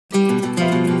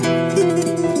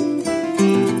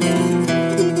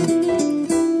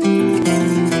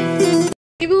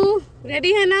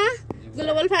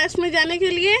Forest में जाने के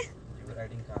लिए?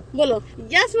 बोलो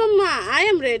yes mamma I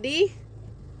am ready.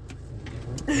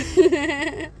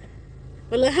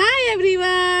 बोलो हाय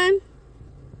एवरीवन।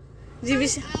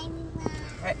 जीविशा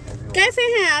कैसे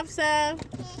हैं आप सब?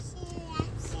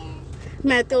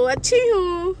 मैं तो अच्छी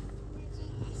हूँ।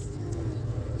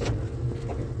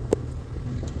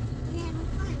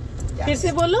 फिर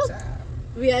से बोलो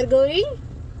we are going.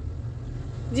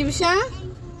 Jivisha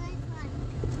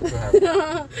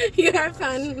you have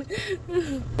fun.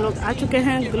 लोग आ चुके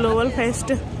हैं ग्लोबल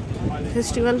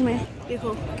फेस्टिवल में। देखो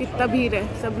कितना भीड़ है,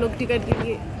 सब लोग टिकट के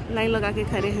लिए लाइन लगा के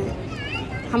खड़े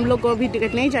हैं। हम लोग को अभी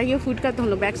टिकट नहीं चाहिए फूड का, तो हम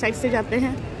लोग बैक साइड से जाते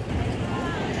हैं।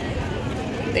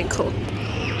 देखो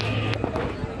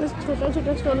छोटा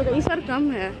छोटा स्टॉल का इस बार कम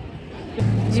है।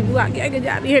 जीबू आगे आगे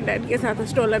जा रही है डैड के साथ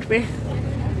स्टॉलर पे।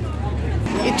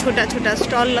 ये छोटा छोटा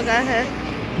स्टॉल लगा है।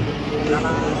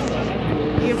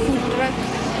 ये फूड ट्रक।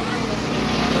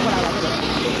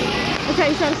 अच्छा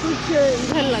इस बार कुछ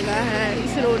इधर लगा है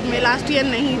इस रोड में, लास्ट ईयर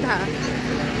नहीं था।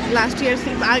 लास्ट ईयर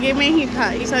सिर्फ आगे में ही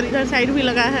था, इस बार इधर साइड भी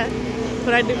लगा है।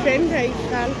 थोड़ा डिफरेंट है इस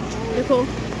साल। देखो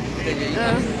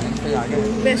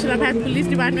वैष्णव पुलिस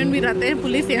डिपार्टमेंट भी रहते हैं,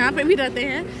 पुलिस यहाँ पे भी रहते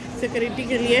हैं सिक्योरिटी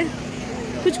के लिए।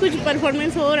 कुछ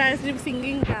परफॉर्मेंस हो रहा है, सिर्फ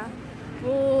सिंगिंग का,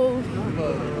 वो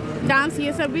डांस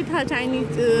ये सब भी था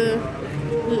चाइनीज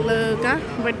का,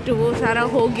 बट वो सारा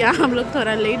हो गया। हम लोग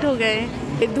थोड़ा लेट हो गए,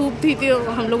 धूप थी तो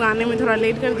हम लोग आने में थोड़ा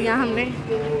लेट कर दिया हमने।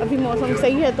 अभी मौसम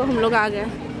सही है तो हम लोग आ गए।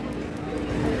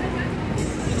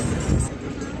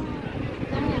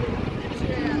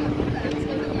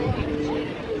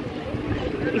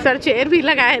 इस बार चेयर भी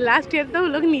लगा है, लास्ट ईयर तो हम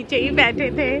लोग नीचे ही बैठे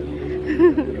थे।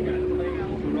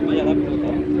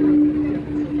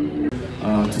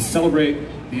 To celebrate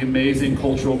the amazing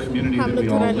cultural community that we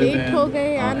all live in, हो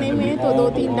गए आने में, तो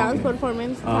 2-3 डांस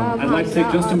परफॉर्मेंस था। I'd like to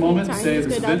take just a moment to say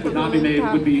this event would not be made,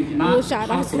 would be not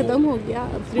possible खत्म हो गया,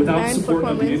 without support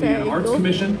of the Indiana Arts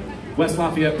Commission, West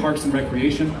Lafayette Parks and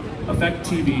Recreation, Effect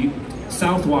TV,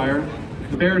 Southwire,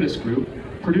 the Veritas Group,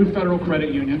 Purdue Federal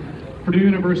Credit Union, Purdue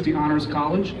University Honors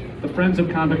College, the Friends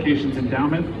of Convocations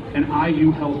Endowment, and IU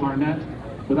Health Arnett.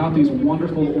 Without these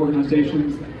wonderful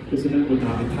organizations, this event would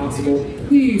not be possible.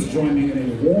 Please join me in a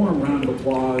warm round of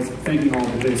applause thanking all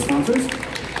of today's sponsors.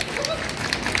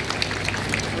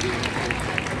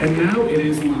 And now it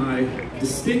is my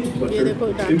distinct pleasure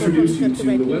to introduce you to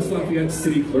the West Lafayette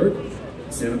City Clerk,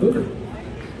 Santa Booker.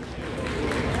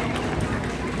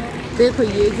 देखो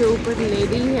ये जो ऊपर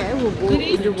lady है वो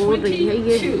जो बोल रही है,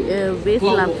 ये वेस्ट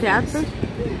लाफायत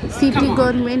सिटी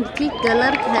गवर्नमेंट की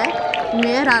क्लर्क है।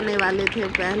 मेयर आने वाले थे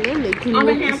पहले, लेकिन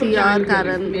वो किसी और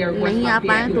कारण नहीं आ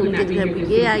पाए, तो उनके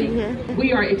जगह ये आई है।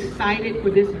 We are excited for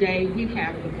this day. We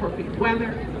have the perfect weather,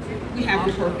 we have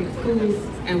the perfect food,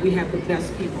 and we have the best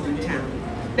people in town.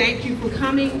 Thank you for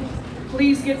coming.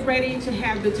 Please get ready to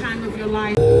have the time of your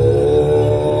life.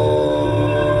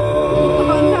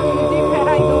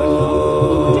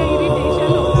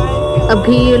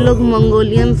 अभी ये लोग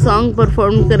Mongolian song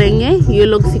perform करेंगे। ये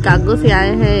लोग Chicago से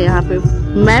आए हैं यहाँ पे।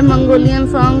 मैं मंगोलियन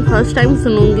सॉन्ग फर्स्ट टाइम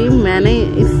सुनूंगी, मैंने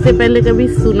इससे पहले कभी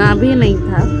सुना भी नहीं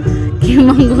था कि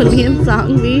मंगोलियन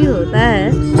सॉन्ग भी होता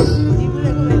है।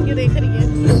 देख रही है।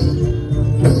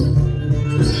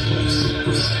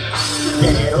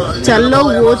 चलो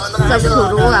वो सब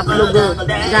छोड़ो, आप लोग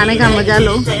गाने का मजा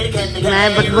लो।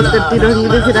 मैं बकबक करती रहूंगी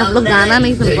तो फिर आप लोग गाना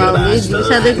नहीं सुन पाओगे।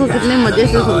 जीविशा देखो कितने मजे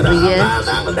से सुन रही है।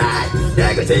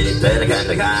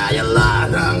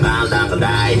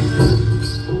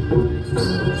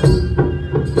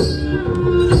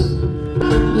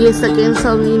 ये सेकेंड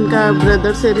सॉन्ग इनका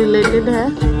ब्रदर से रिलेटेड है।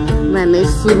 मैंने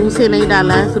शुरू से नहीं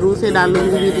डाला है, शुरू से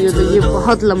डालूंगी वीडियो तो ये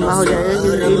बहुत लंबा हो जाएगा,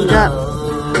 क्योंकि इनका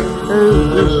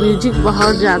म्यूजिक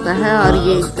बहुत ज़्यादा है और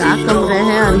ये गा कम रहे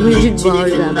हैं और म्यूजिक बहुत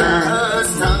ज़्यादा है।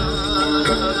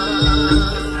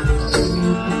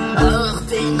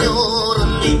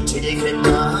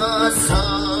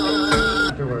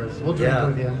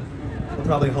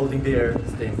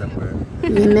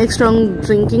 ये नेक्स्ट सॉन्ग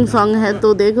ड्रिंकिंग सॉन्ग है,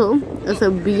 तो देखो ऐसा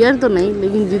बियर तो नहीं,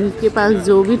 लेकिन जिनके पास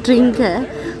जो भी ड्रिंक है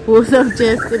वो सब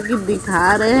चेस करके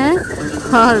दिखा रहे हैं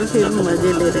और फिर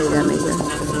मजे ले रहे गाने का।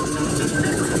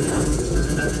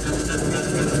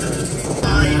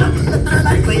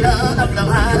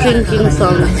 ड्रिंकिंग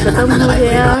सॉन्ग खत्म हो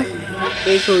गया।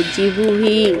 देखो जीबू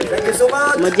भी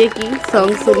मजे की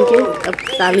सॉन्ग सुन के अब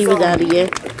ताली बजा रही है।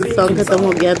 सॉन्ग खत्म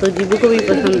हो गया तो जीबू को भी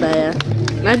पसंद आया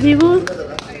ना जीबू?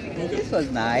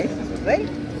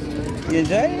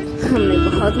 हमने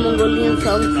बहुत मंगोलियन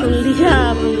सॉन्ग सुन लिया।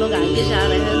 अब हम लोग आगे जा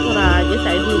रहे हैं, थोड़ा आगे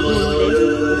साइड में घूम ले,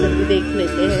 उधर भी देख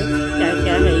लेते हैं क्या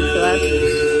क्या है इस बार।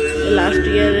 लास्ट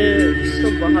ईयर तो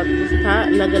बहुत कुछ था,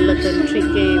 अलग अलग कंट्री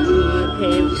के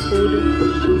थे फूड।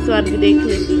 इस बार भी देख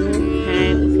लेती हूँ हैं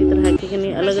उसी तरह के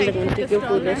नहीं, अलग अलग कंट्री के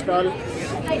फूड स्टॉल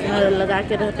लगा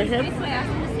के रहते हैं।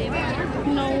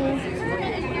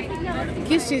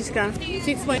 किस चीज़ का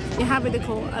 6 पॉइंट। यहाँ पे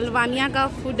देखो अल्बानिया का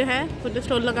फूड है, फूड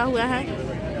स्टॉल लगा हुआ है।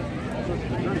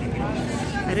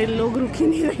 अरे लोग रुक ही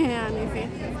नहीं रहे हैं आने से।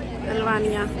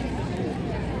 अल्बानिया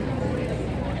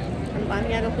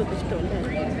का फूड स्टॉल है।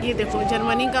 ये देखो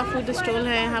जर्मनी का फूड स्टॉल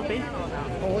है यहाँ पे।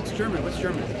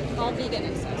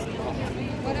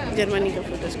 जर्मनी का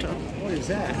food stall.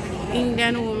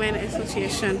 Indian women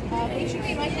association,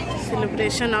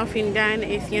 celebration of India and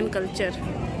Asian culture.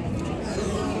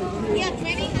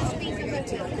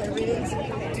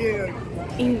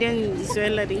 Indian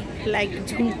jewelry like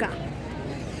jhumka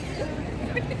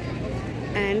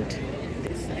and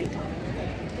this side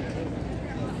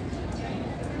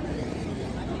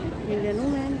Indian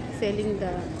woman selling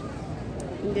the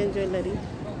Indian jewelry।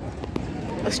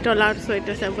 Stall out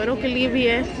sweater सब बड़ों के लिए भी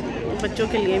है, बच्चों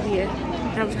के लिए भी है।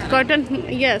 कॉटन,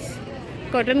 यस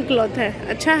कॉटन क्लॉथ है,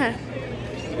 अच्छा है।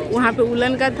 वहाँ पे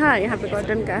वुलन का था, यहाँ पे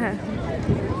कॉटन का है,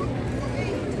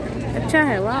 अच्छा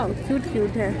है। वाह क्यूट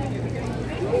क्यूट है।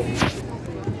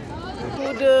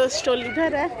 फूड स्टॉल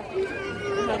इधर है,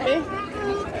 यहाँ पे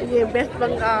ये वेस्ट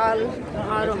बंगाल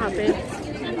और वहाँ पे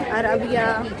अरबिया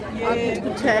और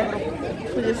कुछ है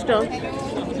फूड स्टॉल।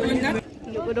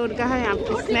 रोड का है, यहाँ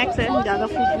पे स्नैक्स है ज़्यादा।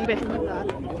 Food waste Bengal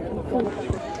food,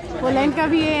 Poland का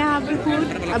भी है यहाँ पे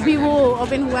फूड। अभी वो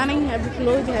ओपन हुआ नहीं है, अभी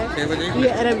क्लोज है। ये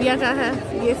अरबिया का है,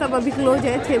 ये सब अभी क्लोज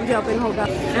है, 6 बजे ओपन होगा।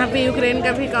 यहाँ पे यूक्रेन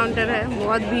का भी काउंटर है,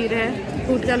 बहुत भीड़ है,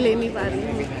 फूड का ले नहीं पा रही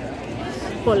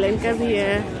हूँ। पोलैंड का भी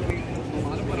है,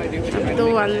 अब तो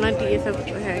वालनट ये सब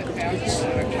है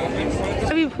कुछ।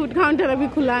 अभी फूड काउंटर अभी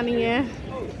खुला नहीं है,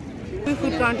 अभी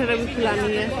फूड काउंटर अभी खुला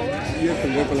नहीं है।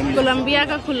 कोलंबिया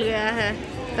का खुल गया है,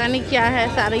 पता नहीं क्या है,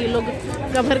 सारे ये लोग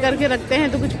कवर करके रखते हैं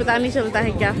तो कुछ पता नहीं चलता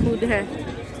है क्या फूड है।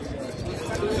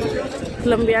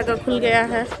 कोलंबिया का खुल गया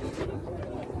है,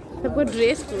 सबको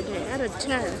ड्रेस कोड है यार,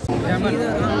 अच्छा है।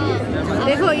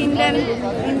 देखो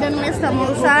इंडियन में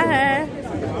समोसा है,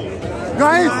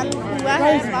 हुआ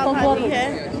है, पाव भाजी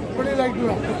है।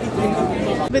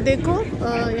 देखो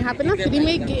यहाँ पे ना फ्री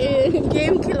में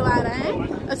गेम खिलवा रहे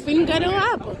हैं, स्पिन करो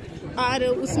आप और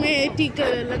उसमें टिक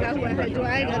लगा हुआ है।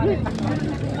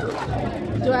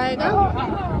 जो आएगा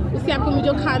उससे आपको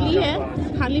जो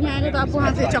खाली में आएगा तो आप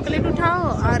वहाँ से चॉकलेट उठाओ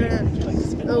और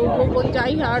वो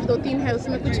पोंजाई 8 2 3 है,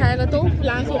 उसमें कुछ आएगा तो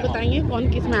प्लान वो बताएंगे कौन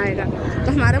किस में आएगा।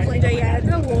 तो हमारा पोंजाई आया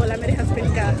था, वो वाला मेरे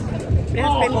हस्बैंड का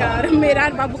और मेरा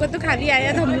और बाबू का तो खाली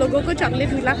आया था। हम लोगों को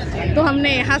चॉकलेट मिला तो हमने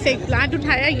यहाँ से एक प्लांट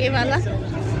उठाया, ये वाला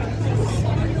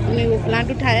हमने वो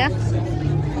प्लांट उठाया।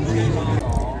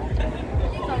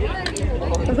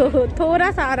 तो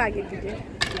थोड़ा सा और आगे कीजिए,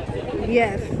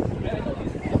 यस।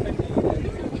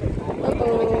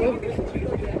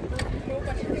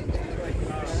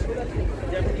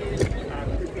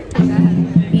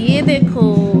 ये देखो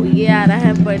ये आ रहा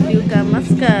है पर्ड्यू का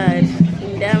मस्कट।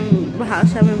 इंडिया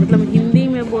भाषा में मतलब हिंदी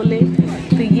में बोले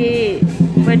तो ये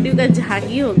पर्ड्यू का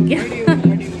झागी हो गया।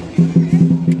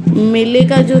 मेले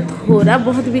का जो थोड़ा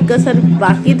बहुत भी कसर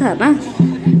बाकी था ना,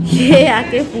 ये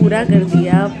आके पूरा कर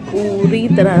दिया। पूरी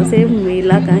तरह से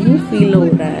मेला का ही फील हो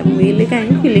रहा है, मेले का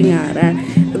ही फीलिंग आ रहा है।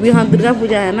 अभी यहाँ दुर्गा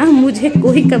पूजा है ना, मुझे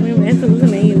कोई कमी महसूस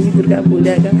नहीं हुई दुर्गा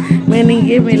पूजा का। मैंने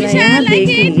ये मेला यहाँ देख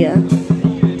लिया।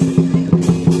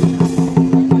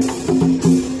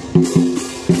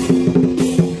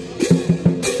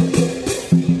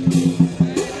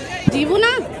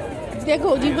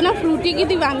 देखो जीवना फ्रूटी की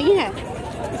दीवानी है,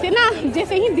 इसे ना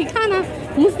जैसे ही दिखा ना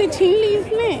मुझसे छीन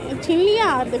लिया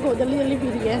और देखो जल्दी जल्दी पी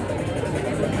रही है।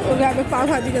 तो यहाँ पे पाव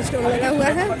भाजी का स्टॉल लगा हुआ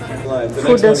है।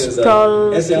 फूड स्टॉल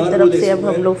की तरफ से अब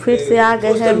हम लोग फिर से आ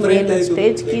गए हैं मेन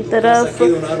स्टेज की तरफ।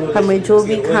 हमें जो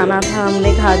भी खाना था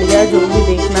हमने खा लिया, जो भी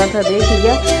देखना था देख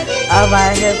लिया। अब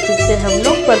आए हैं फिर से हम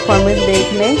लोग परफॉर्मेंस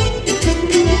देखने।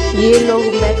 ये लोग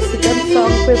मैक्सिकन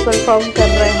सॉन्ग पे परफॉर्म कर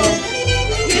रहे हैं।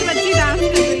 ये बच्ची डांस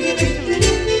कर रही है।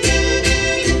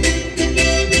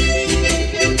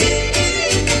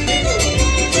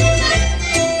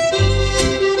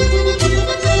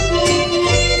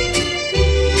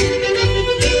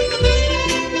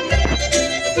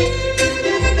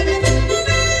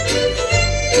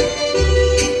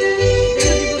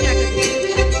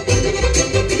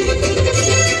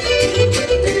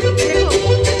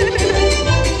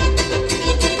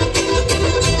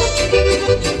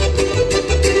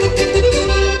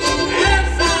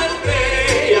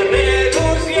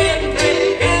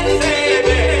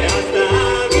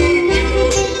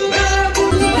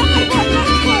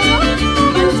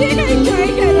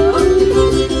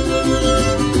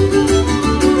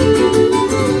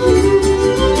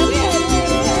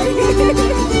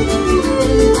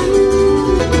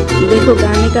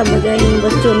 ज़्यादा मज़ा इन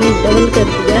बच्चों ने डबल कर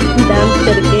दिया डांस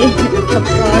करके। अब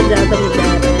और ज़्यादा मज़ा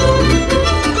आ रहा है।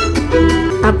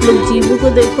 आप लोग जीबू को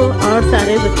देखो और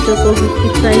सारे बच्चों को भी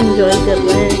कितना एंजॉय कर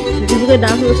रहे हैं। जीबू के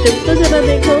डांस को स्टेप को जरा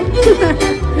देखो।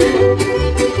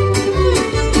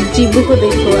 जीबू को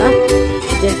देखो आप,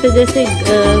 जैसे जैसे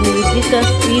म्यूजिक का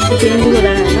स्पीड चेंज हो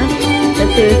रहा है ना,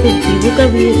 वैसे वैसे जीबू का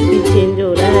भी स्पीड चेंज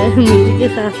हो रहा है। म्यूजिक के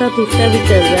साथ साथ इसका भी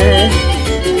कर रहा है।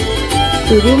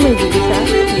 शुरू में जीविका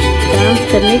डांस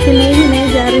करने के लिए ही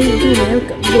नहीं जा रही थी। मैं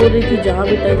बोल रही थी जाओ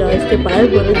बेटा जाओ, इसके पास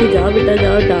बोल रही थी जाओ बेटा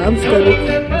जाओ डांस करो,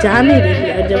 जा नहीं रही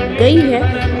थी। और जब गई है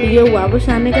तो ये वापस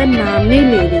आने का नाम नहीं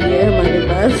ले रही है हमारे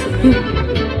पास।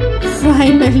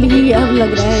 फाइनली अब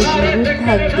लग रहा है जीबू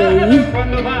थक गई।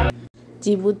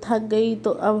 जीबू थक गई तो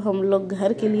अब हम लोग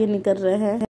घर के लिए निकल रहे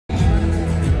हैं।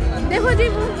 देखो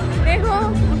जीबू देखो।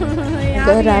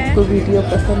 अगर आपको वीडियो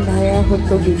पसंद आया हो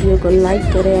तो वीडियो को लाइक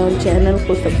करें और चैनल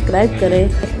को सब्सक्राइब करें।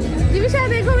 जीविशा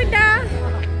देखो बेटा।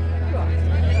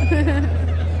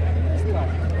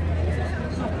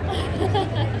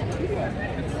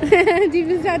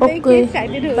 जीविशा देख के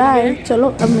एक्साइटेड हो गई। बाय, चलो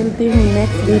अब मिलती हूँ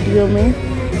नेक्स्ट वीडियो में।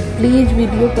 प्लीज़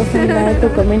वीडियो पसंद आए तो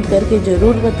कमेंट करके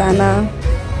ज़रूर बताना।